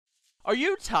Are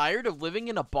you tired of living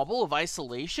in a bubble of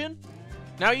isolation?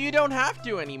 Now you don't have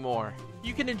to anymore.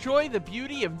 You can enjoy the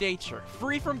beauty of nature,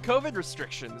 free from COVID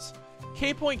restrictions.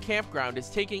 K-Point Campground is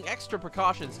taking extra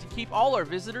precautions to keep all our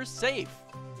visitors safe.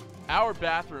 Our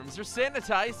bathrooms are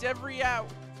sanitized every hour.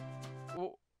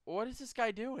 What is this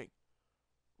guy doing?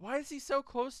 Why is he so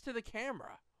close to the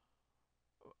camera?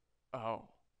 Oh.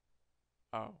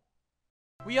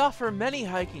 We offer many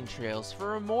hiking trails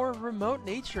for a more remote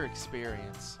nature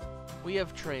experience. We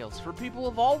have trails for people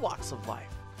of all walks of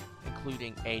life,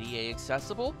 including ADA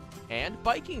accessible and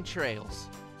biking trails.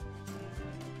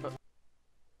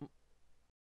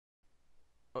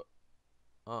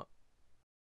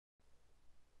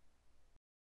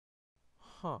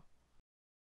 Huh.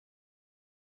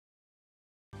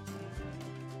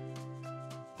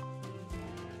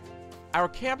 Our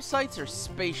campsites are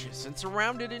spacious and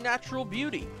surrounded in natural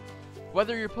beauty.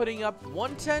 Whether you're putting up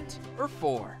one tent or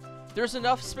 4, there's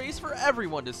enough space for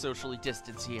everyone to socially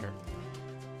distance here.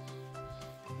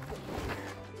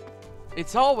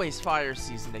 It's always fire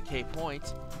season at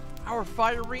K-Point. Our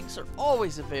fire rinks are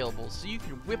always available so you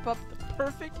can whip up the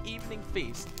perfect evening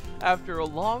feast after a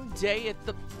long day at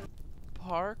the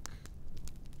park.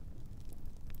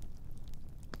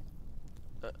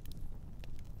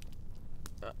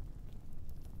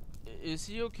 Is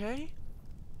he okay?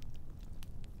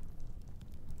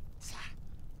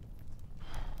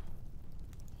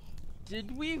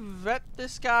 Did we vet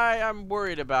this guy? I'm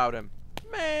worried about him.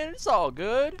 Man, it's all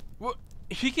good.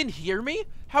 He can hear me?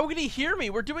 How can he hear me?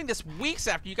 We're doing this weeks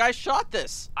after you guys shot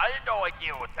this. I have no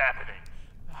idea what's happening.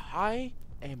 I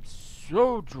am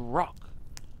so drunk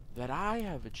that I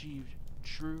have achieved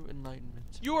true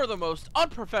enlightenment. You are the most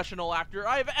unprofessional actor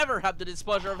I have ever had the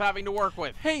displeasure of having to work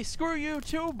with. Hey, screw you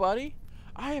too, buddy.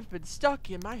 I have been stuck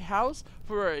in my house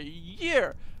for a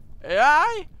year, and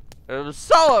I am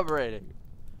celebrating.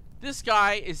 This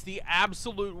guy is the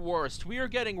absolute worst. We are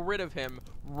getting rid of him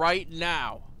right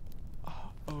now.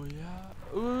 Oh yeah?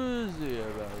 Who is he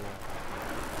about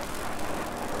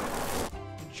that?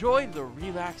 Enjoy the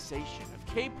relaxation of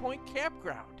K-Point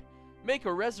Campground. Make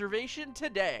a reservation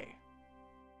today.